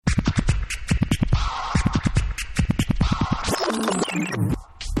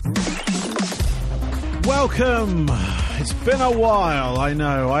welcome. It's been a while, I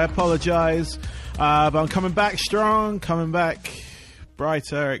know. I apologise, but I'm coming back strong, coming back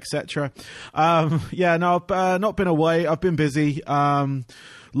brighter, etc. I've not been away. I've been busy.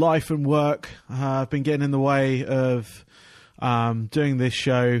 Life and work have been getting in the way of doing this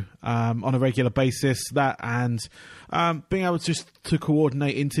show on a regular basis. That and being able to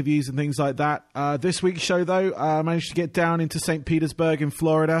coordinate interviews and things like that. This week's show, though, I managed to get down into St. Petersburg in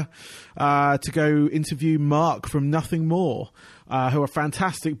Florida to go interview Mark from Nothing More, who are a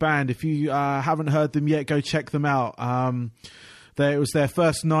fantastic band. If you haven't heard them yet, go check them out. It was their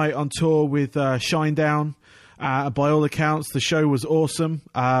first night on tour with Shinedown. By all accounts, the show was awesome.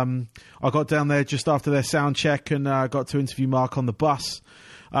 I got down there just after their sound check and got to interview Mark on the bus.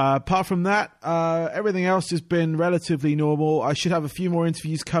 Apart from that, everything else has been relatively normal. I should have a few more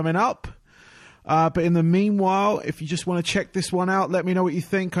interviews coming up. But in the meanwhile, if you just want to check this one out, let me know what you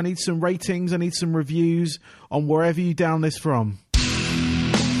think. I need some ratings. I need some reviews on wherever you down this from.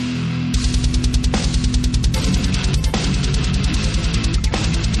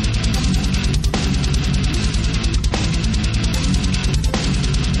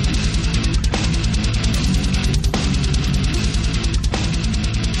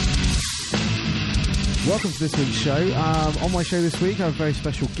 Welcome to this week's show. On my show this week, I have a very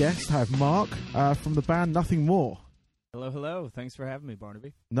special guest. I have Mark from the band Nothing More. Hello, hello. Thanks for having me,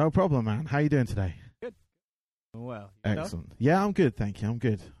 Barnaby. No problem, man. How you doing today? Good. Well, excellent. Yeah, I'm good, thank you. I'm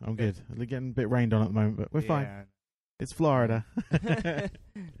good. We're getting a bit rained on at the moment, but we're fine. It's Florida.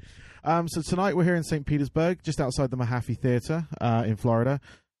 So tonight we're here in St. Petersburg, just outside the Mahaffey Theatre in Florida.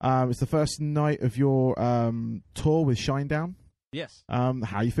 It's the first night of your tour with Shinedown. Yes. How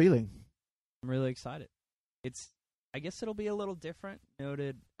are you feeling? I'm really excited. I guess it'll be a little different,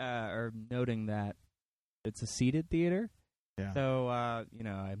 noting that it's a seated theater. Yeah. So, I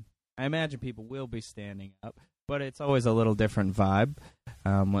imagine people will be standing up, but it's always a little different vibe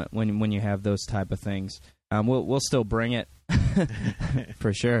when you have those type of things. We'll still bring it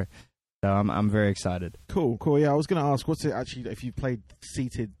for sure. So I'm very excited. Cool. Yeah, I was going to ask, what's it actually, if you've played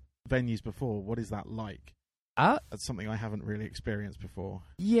seated venues before, what is that like? That's something I haven't really experienced before.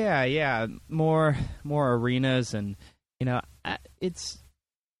 Yeah, more arenas, and it's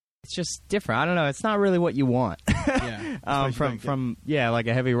just different. I don't know. It's not really what you want. Yeah. From like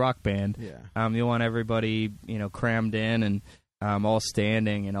a heavy rock band. Yeah. You want everybody crammed in and all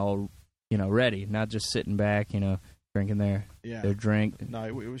standing and all ready, not just sitting back drinking their drink. No,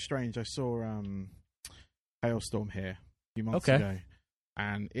 it was strange. I saw Hailstorm here a few months ago,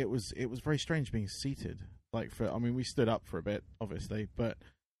 and it was very strange being seated. We stood up for a bit, obviously, but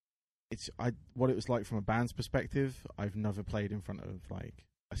what it was like from a band's perspective. I've never played in front of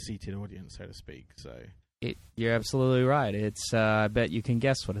a seated audience, so to speak. So you're absolutely right. It's I bet you can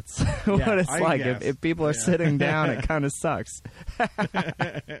guess what it's like. If people are sitting down, it kind of sucks.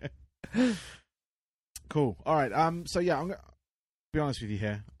 Cool. All right. I'm gonna be honest with you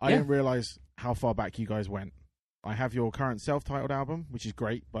here. I didn't realize how far back you guys went. I have your current self-titled album, which is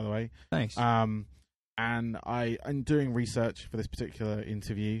great, by the way. Thanks. And I'm doing research for this particular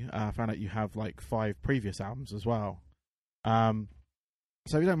interview. I found out you have 5 previous albums as well. So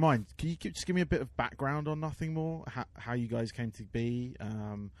if you don't mind, can you just give me a bit of background on Nothing More? How you guys came to be?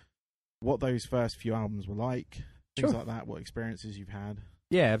 What those first few albums were like? Things like that. What experiences you've had?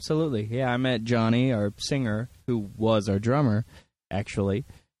 Yeah, absolutely. Yeah, I met Johnny, our singer, who was our drummer, actually,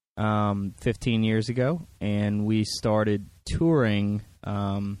 15 years ago. And we started touring...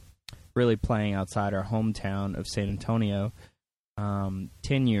 really playing outside our hometown of San Antonio 10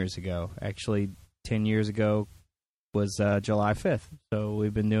 years ago. Actually, 10 years ago was July 5th. So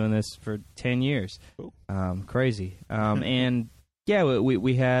we've been doing this for 10 years. Cool. Crazy. And, yeah,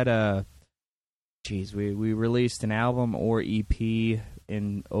 we had... we released an album or EP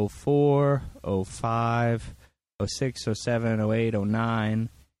in 04, 05, 06, 07, 08, 09,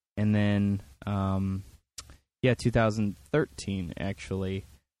 and then, 2013, actually.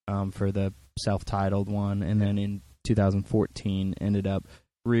 For the self-titled one, and then in 2014 ended up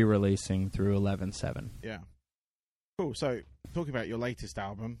re-releasing through 11/7. Yeah. Cool. So, talking about your latest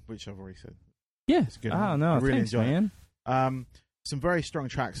album, which I've already said. Yeah. It's good. Oh, no, I really thanks, enjoy man. It. Some very strong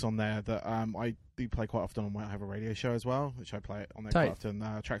tracks on there that I do play quite often on when I have a radio show as well, which I play on there quite often.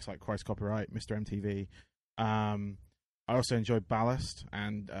 Tracks like Christ Copyright, Mr. MTV. I also enjoy Ballast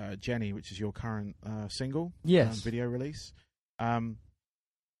and Jenny, which is your current single. Video release.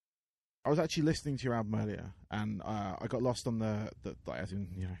 I was actually listening to your album earlier, and I got lost on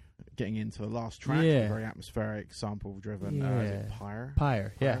getting into the last track. Yeah. Very atmospheric, sample-driven. Yeah. Is it Pyre?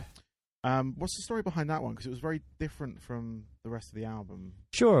 Pyre, yeah. What's the story behind that one? Because it was very different from the rest of the album.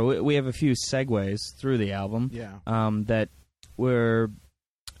 Sure, we have a few segues through the album. Yeah. That we're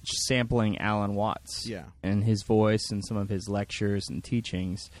sampling Alan Watts. Yeah. And his voice and some of his lectures and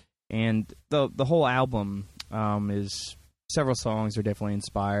teachings. And the whole album is several songs are definitely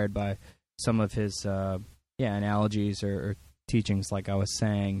inspired by some of his analogies or teachings, like I was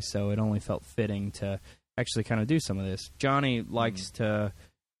saying. So it only felt fitting to actually kind of do some of this. Johnny likes to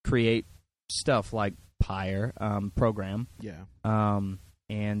create stuff like Pyre program. Yeah.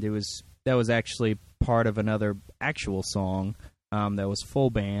 And that was actually part of another actual song that was full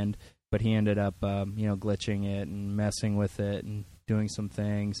band, but he ended up glitching it and messing with it and doing some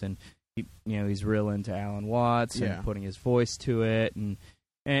things, and he's real into Alan Watts and putting his voice to it, and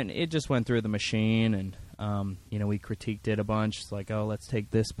it just went through the machine, and we critiqued it a bunch. It's like, oh, let's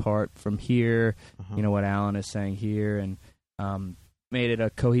take this part from here, what Alan is saying here, and made it a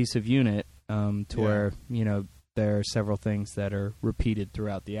cohesive unit where there are several things that are repeated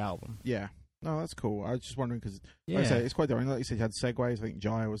throughout the album. Yeah. No, that's cool. I was just wondering because, like I say, it's quite different. Like you said, you had segues. I think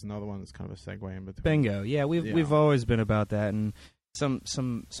Jaya was another one that's kind of a segue in between. Bingo. Yeah, we've always been about that, and some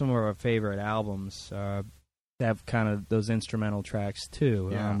of our favorite albums have kind of those instrumental tracks too.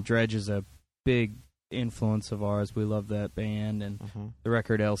 Yeah. Dredge is a big influence of ours. We love that band, and the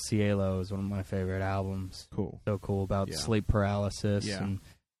record El Cielo is one of my favorite albums. Cool. So cool about sleep paralysis. Yeah. And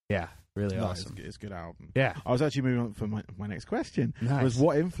really awesome. It's a good album. Yeah. I was actually moving on for my next question. Nice. Was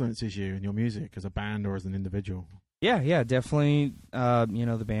what influences you in your music as a band or as an individual? Yeah, definitely.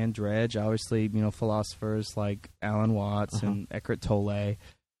 The band Dredge, obviously, philosophers like Alan Watts and Eckhart Tolle.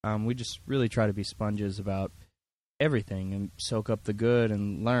 We just really try to be sponges about everything and soak up the good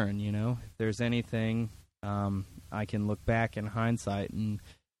and learn. If there's anything, I can look back in hindsight and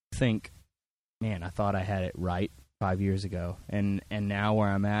think, man, I thought I had it right 5 years ago, and now where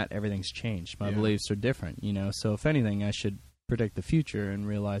I'm at, everything's changed. My beliefs are different, So if anything, I should predict the future and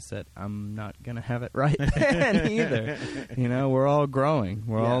realize that I'm not gonna have it right then either. We're all growing,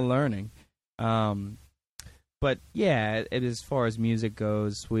 we're all learning. But as far as music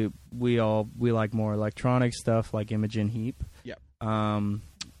goes, we like more electronic stuff like Imogen Heap. Yep.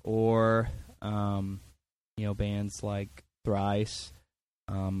 Or bands like Thrice.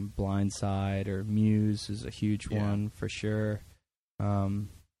 Blindside or Muse is a huge one for sure.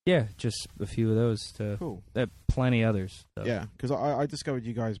 Just a few of those. Cool. Plenty others. Though. Yeah, because I discovered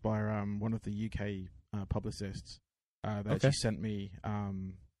you guys by one of the UK publicists that actually sent me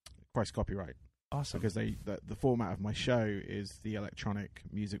Christ Copyright. Awesome. Because the format of my show is the electronic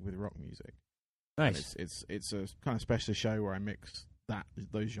music with rock music. Nice. It's a kind of specialist show where I mix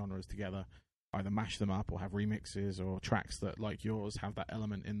those genres together. Either mash them up or have remixes or tracks that, like yours, have that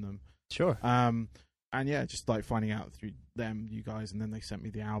element in them. Sure. And just like finding out through them, you guys, and then they sent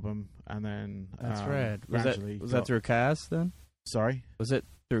me the album, and then that's rad. Was that through Kaz then? Sorry, was it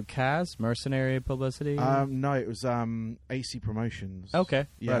through Kaz Mercenary Publicity? No, it was AC Promotions. Okay,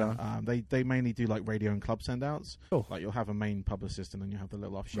 yeah. Right on. They mainly do like radio and club send outs. Cool. Like you'll have a main publicist, and then you have the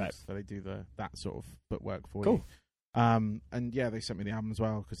little offshoots. Right. So they do that sort of footwork for cool. you. And they sent me the album as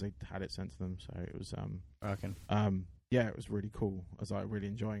well because they had it sent to them. So it was it was really cool. I was like really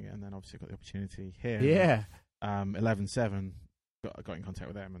enjoying it, and then obviously got the opportunity here. Yeah. 11/7 got in contact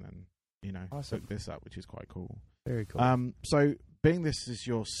with them, and then awesome. took this up, which is quite cool. Very cool. So being this is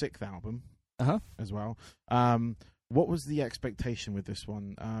your 6th album, as well. What was the expectation with this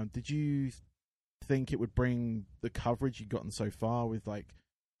one? Did you think it would bring the coverage you've gotten so far with like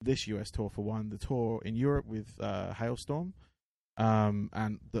this US tour for one, the tour in Europe with Hailstorm,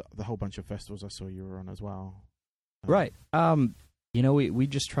 and the whole bunch of festivals I saw you were on as well? Right. We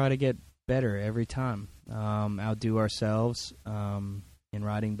just try to get better every time, outdo ourselves in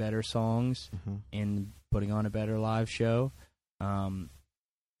writing better songs, in putting on a better live show. And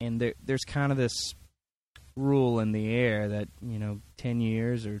there's kind of this rule in the air that 10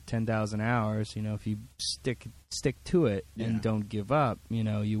 years or 10,000 hours, if you stick to it and don't give up,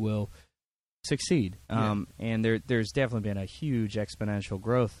 you will succeed. And there's definitely been a huge exponential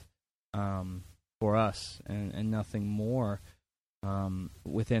growth for us, and nothing more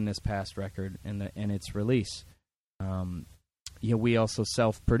within this past record and its release. We also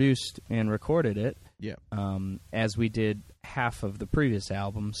self-produced and recorded it. Yeah. As we did half of the previous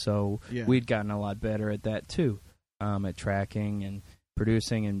album, so we'd gotten a lot better at that too, at tracking and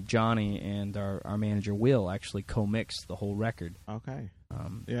producing. And Johnny and our manager Will actually co-mixed the whole record. Okay.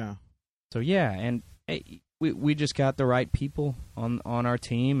 So and we just got the right people on our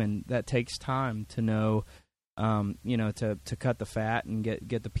team, and that takes time to know, to cut the fat and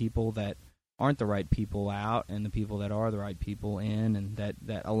get the people that aren't the right people out, and the people that are the right people in, and that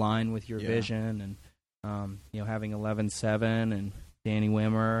align with your vision, and having 11-7 and Danny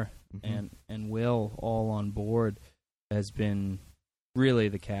Wimmer and Will all on board has been really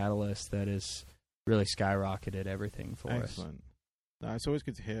the catalyst that has really skyrocketed everything for us. Excellent. No, it's always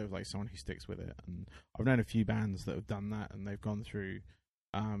good to hear like someone who sticks with it, and I've known a few bands that have done that, and they've gone through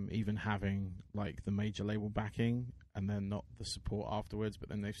even having like the major label backing and then not the support afterwards, but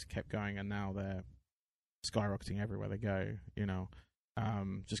then they've just kept going, and now they're skyrocketing everywhere they go.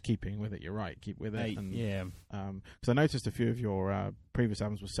 Just keeping with it. You're right. Keep with it. Because I noticed a few of your previous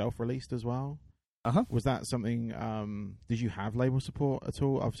albums were self-released as well. Was that something? Did you have label support at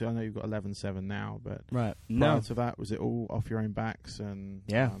all? Obviously, I know you've got 11-7 now, but prior to that, was it all off your own backs? And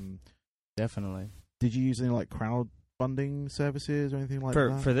definitely. Did you use any like crowdfunding services or anything like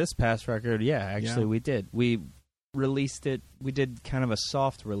that for this past record? Yeah, actually, we did. We released it. We did kind of a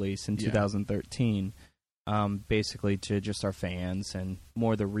soft release in 2013. Basically to just our fans and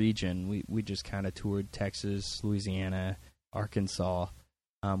more the region. We just kind of toured Texas, Louisiana, Arkansas.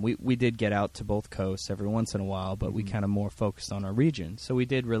 We did get out to both coasts every once in a while, but we kind of more focused on our region. So we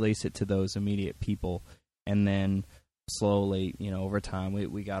did release it to those immediate people, and then slowly, over time,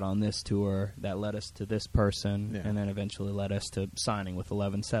 we got on this tour that led us to this person, and then eventually led us to signing with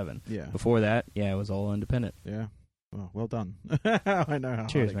 11-7. Yeah. Before that, it was all independent. Yeah. Well done. I know how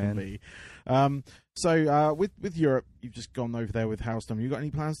Cheers, hard it man. can be. So with Europe, you've just gone over there with Hailstorm. You got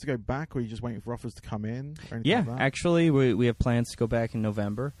any plans to go back, or are you just waiting for offers to come in? Or anything like that? Actually, we have plans to go back in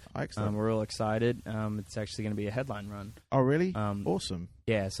November. Excellent. We're real excited. It's actually going to be a headline run. Oh, really? Awesome.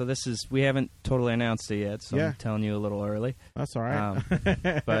 Yeah, so we haven't totally announced it yet, so I'm telling you a little early. That's all right.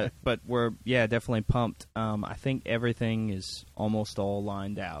 But we're definitely pumped. I think everything is almost all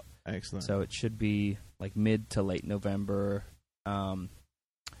lined out. Excellent. So it should be like mid to late November, and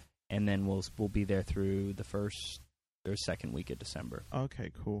then we'll be there through the first or second week of December.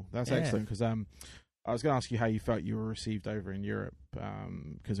 Okay, cool. That's excellent, because I was going to ask you how you felt you were received over in Europe,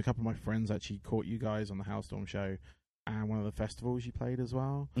 because a couple of my friends actually caught you guys on the Hailstorm show and one of the festivals you played as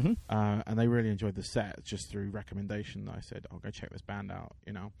well, and they really enjoyed the set just through recommendation. I said, "I'll go check this band out."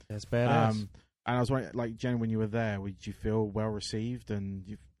 That's badass. And I was wondering, like, Jen, when you were there, did you feel well received?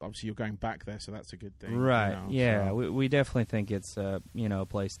 And obviously you're going back there, so that's a good thing. Right, So. We definitely think it's a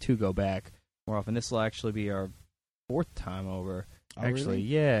place to go back more often. This will actually be our fourth time over. Oh, actually,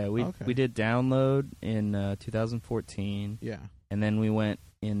 really? we did Download in 2014. Yeah. And then we went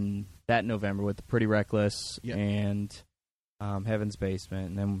in that November with the Pretty Reckless and Heaven's Basement.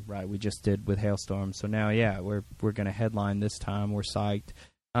 And then, we just did with Hailstorm. So now, we're going to headline this time. We're psyched.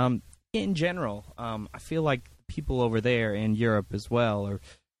 In general, I feel like people over there in Europe as well,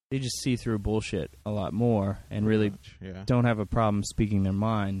 they just see through bullshit a lot more and really don't have a problem speaking their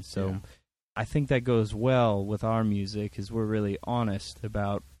mind. So I think that goes well with our music, because we're really honest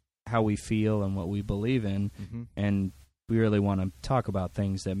about how we feel and what we believe in, and we really want to talk about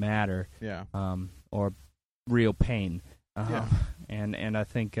things that matter, or real pain. And I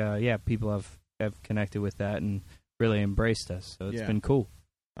think people have connected with that and really embraced us. So it's been cool.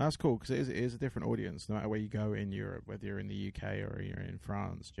 That's cool, because it is a different audience no matter where you go in Europe, whether you're in the UK or you're in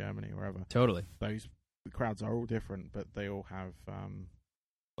France, Germany, wherever. Totally. The crowds are all different, but they all have,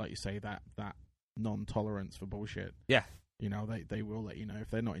 like you say, that non-tolerance for bullshit. Yeah. They will let you know.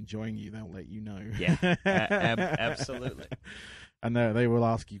 If they're not enjoying you, they'll let you know. Yeah, absolutely. And they will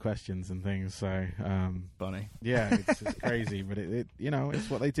ask you questions and things. So funny. Yeah, it's crazy, but it's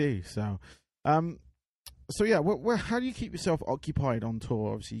what they do. So, how do you keep yourself occupied on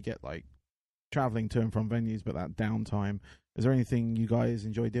tour? Obviously, you get like traveling to and from venues, but that downtime. Is there anything you guys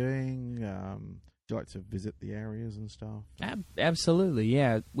enjoy doing? Do you like to visit the areas and stuff? Absolutely,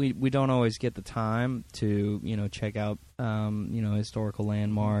 yeah. We don't always get the time to check out historical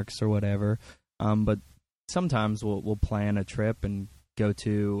landmarks or whatever, but sometimes we'll plan a trip and go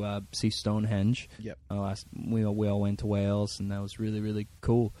to see Stonehenge. Yep. We all went to Wales, and that was really, really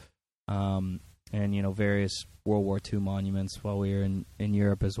cool. And various World War II monuments while we were in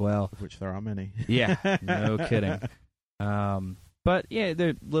Europe as well. Of which there are many. Yeah, no kidding. But yeah, there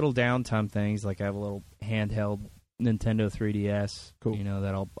are little downtime things, like I have a little handheld Nintendo 3DS. Cool.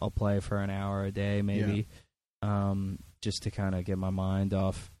 That I'll play for an hour a day maybe, just to kind of get my mind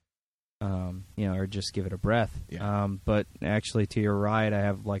off, or just give it a breath. Yeah. But actually, to your right, I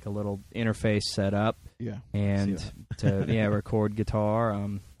have like a little interface set up. Yeah. And to record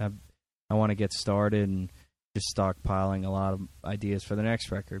guitar. I want to get started and just stockpiling a lot of ideas for the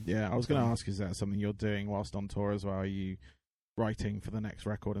next record. Yeah, I was going to ask, is that something you're doing whilst on tour as well? Are you writing for the next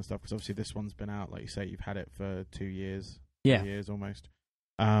record and stuff? Because obviously this one's been out, like you say, you've had it for 2 years. 2 years almost.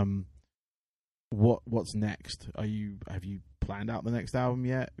 what's next? Have you planned out the next album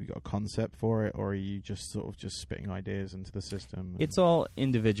yet? Have you got a concept for it, or are you just sort of just spitting ideas into the system? It's all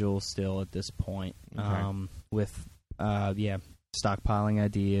individual still at this point. Okay. With stockpiling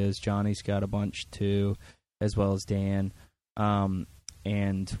ideas. Johnny's got a bunch too, as well as Dan.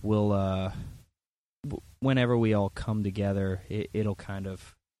 And we'll whenever we all come together, it'll kind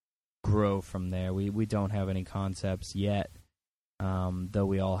of grow from there. We don't have any concepts yet, though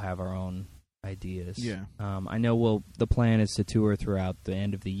we all have our own ideas. Yeah. I know the plan is to tour throughout the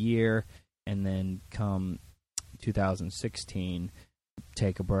end of the year, and then come 2016,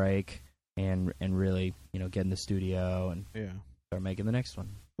 take a break and really, get in the studio and start making the next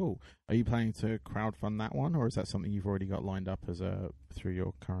one. Cool. Are you planning to crowdfund that one, or is that something you've already got lined up through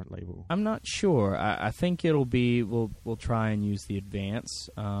your current label? I'm not sure. I think it'll be we'll try and use the advance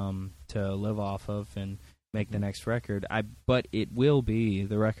to live off of and make the next record. But the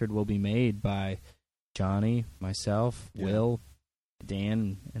record will be made by Johnny, myself, Will,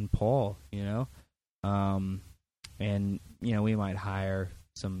 Dan, and Paul. And we might hire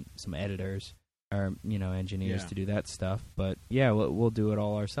some editors or engineers to do that stuff. But we'll do it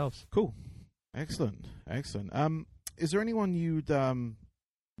all ourselves. Cool, excellent. Is there anyone you'd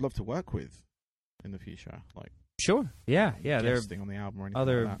love to work with in the future? Like, sure, yeah. They're on the album or anything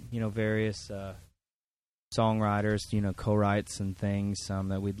other like that? various songwriters, co-writes and things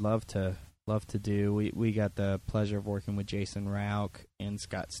that we'd love to do. We got the pleasure of working with Jason Rauch and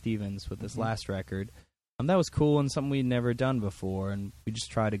Scott Stevens with this last record. That was cool and something we'd never done before, and we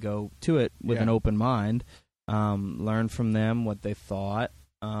just try to go to it with an open mind, learn from them what they thought,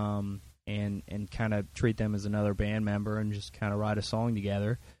 and kind of treat them as another band member and just kind of write a song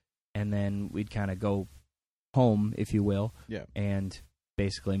together, and then we'd kind of go home, if you will, and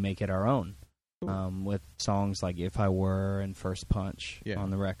basically make it our own. Cool. With songs like If I Were and First Punch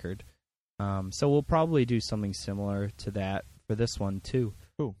on the record. So we'll probably do something similar to that for this one, too.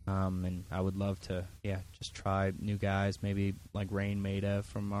 Cool. And I would love to, just try new guys, maybe like Rain Maida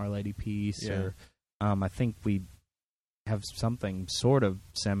from Our Lady Peace. Or I think we have something sort of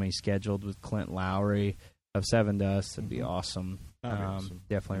semi-scheduled with Clint Lowry of Seven Dust. That'd be awesome.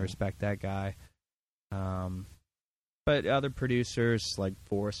 Definitely respect that guy. But other producers like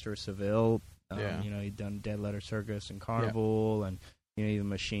Forrester Seville, he'd done Dead Letter Circus and Carnival, and even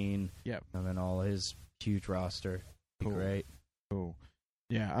Machine, and then all his huge roster. Be great. Cool.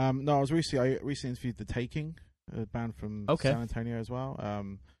 Yeah. I recently interviewed The Taking, a band from San Antonio as well.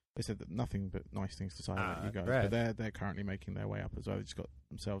 They said that nothing but nice things to say about you guys. Right. But they're currently making their way up as well. They just got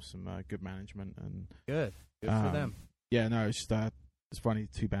themselves some good management and good for them. Yeah. No, it's just it's funny,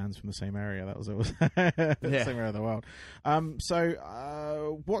 two bands from the same area. That was the same area of the world.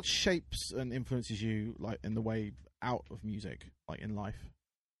 So what shapes and influences you like in the way out of music, like in life?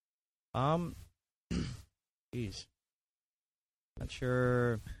 Jeez. Not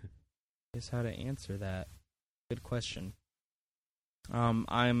sure how to answer that. Good question.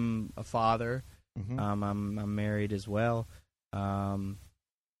 I'm a father. I'm married as well. So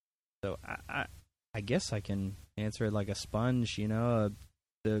I guess I can answer it like a sponge. The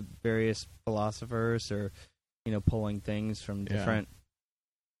various philosophers or pulling things from different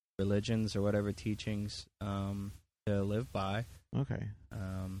religions or whatever teachings to live by. Okay.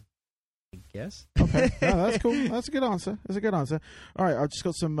 I guess. Okay. No, that's cool. That's a good answer. All right, I've just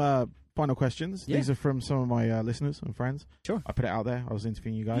got some final questions. Yeah. These are from some of my listeners and friends. Sure. I put it out there. I was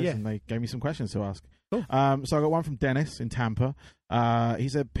interviewing you guys, and they gave me some questions to ask. Cool. So I got one from Dennis in Tampa. He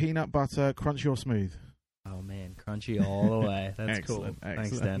said, peanut butter, crunchy or smooth? Oh, man. Crunchy all the way. That's Excellent, cool. excellent.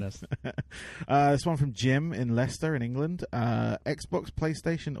 Thanks, Dennis. This one from Jim in Leicester in England. Xbox,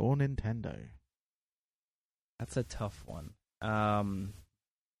 PlayStation or Nintendo? That's a tough one.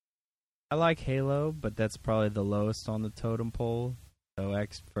 I like Halo, but that's probably the lowest on the totem pole. So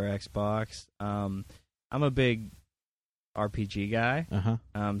for Xbox. I'm a big RPG guy.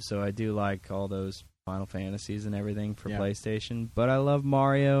 So I do like all those Final Fantasies and everything for PlayStation. But I love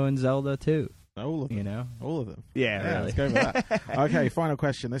Mario and Zelda too. All of them. All of them. Yeah, really. Let's go for that. Okay, final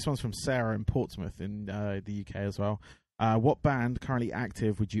question. This one's from Sarah in Portsmouth in the UK as well. What band currently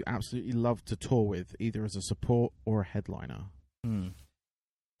active would you absolutely love to tour with, either as a support or a headliner?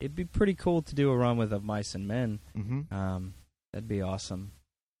 It'd be pretty cool to do a run with Of Mice and Men. That'd be awesome.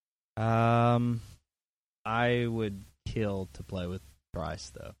 I would kill to play with Thrice,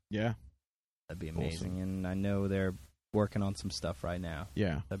 though. Yeah? That'd be amazing. Awesome. And I know they're working on some stuff right now.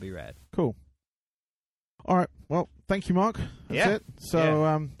 Yeah. That'd be rad. Cool. All right. Well, thank you, Mark. That's it.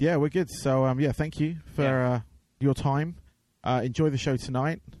 So, we're good. So, thank you for your time. Enjoy the show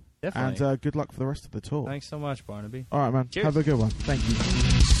tonight. Definitely. And good luck for the rest of the tour. Thanks so much, Barnaby. All right, man. Cheers. Have a good one. Thank you.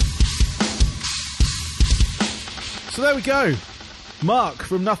 So there we go. Mark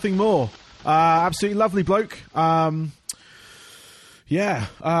from Nothing More. Absolutely lovely bloke. I've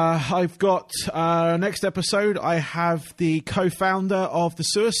got next episode. I have the co-founder of the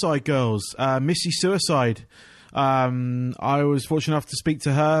Suicide Girls, Missy Suicide. I was fortunate enough to speak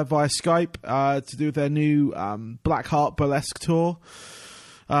to her via Skype to do their new Black Heart Burlesque tour,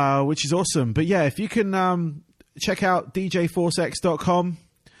 which is awesome. But yeah, if you can check out djforcex.com.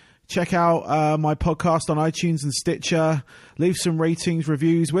 Check out my podcast on iTunes and Stitcher. Leave some ratings,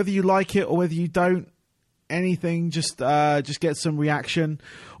 reviews, whether you like it or whether you don't. Anything, just get some reaction.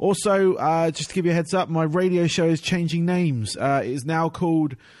 Also, just to give you a heads up, my radio show is changing names. It is now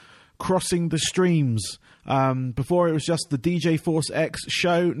called Crossing the Streams. Before it was just the DJ Force X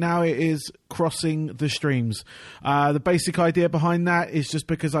show. Now it is Crossing the Streams. The basic idea behind that is just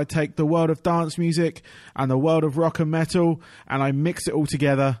because I take the world of dance music and the world of rock and metal and I mix it all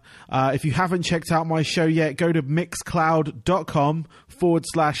together. If you haven't checked out my show yet, go to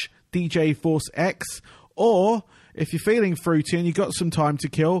mixcloud.com/DJ Force X. Or if you're feeling fruity and you've got some time to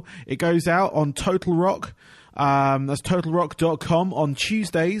kill, it goes out on Total Rock. That's totalrock.com on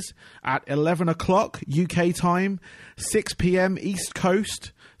Tuesdays at 11 o'clock UK time, 6 p.m. East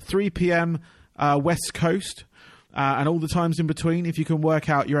Coast, 3 p.m. West Coast, and all the times in between. If you can work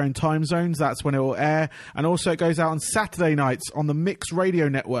out your own time zones, that's when it will air. And also it goes out on Saturday nights on the Mix Radio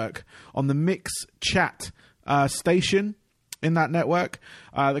Network, on the Mix Chat station in that network.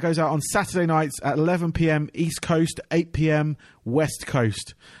 That goes out on Saturday nights at 11 p.m. East Coast, 8 p.m. West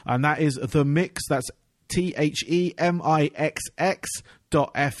Coast. And that is The Mix. That's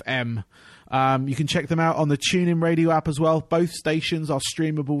THEMIXX.FM. You can check them out on the TuneIn Radio app as well. Both stations are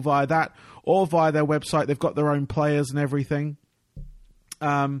streamable via that or via their website. They've got their own players and everything.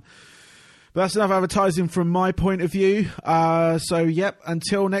 But that's enough advertising from my point of view.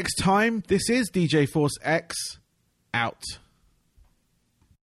 Until next time, this is DJ Force X out.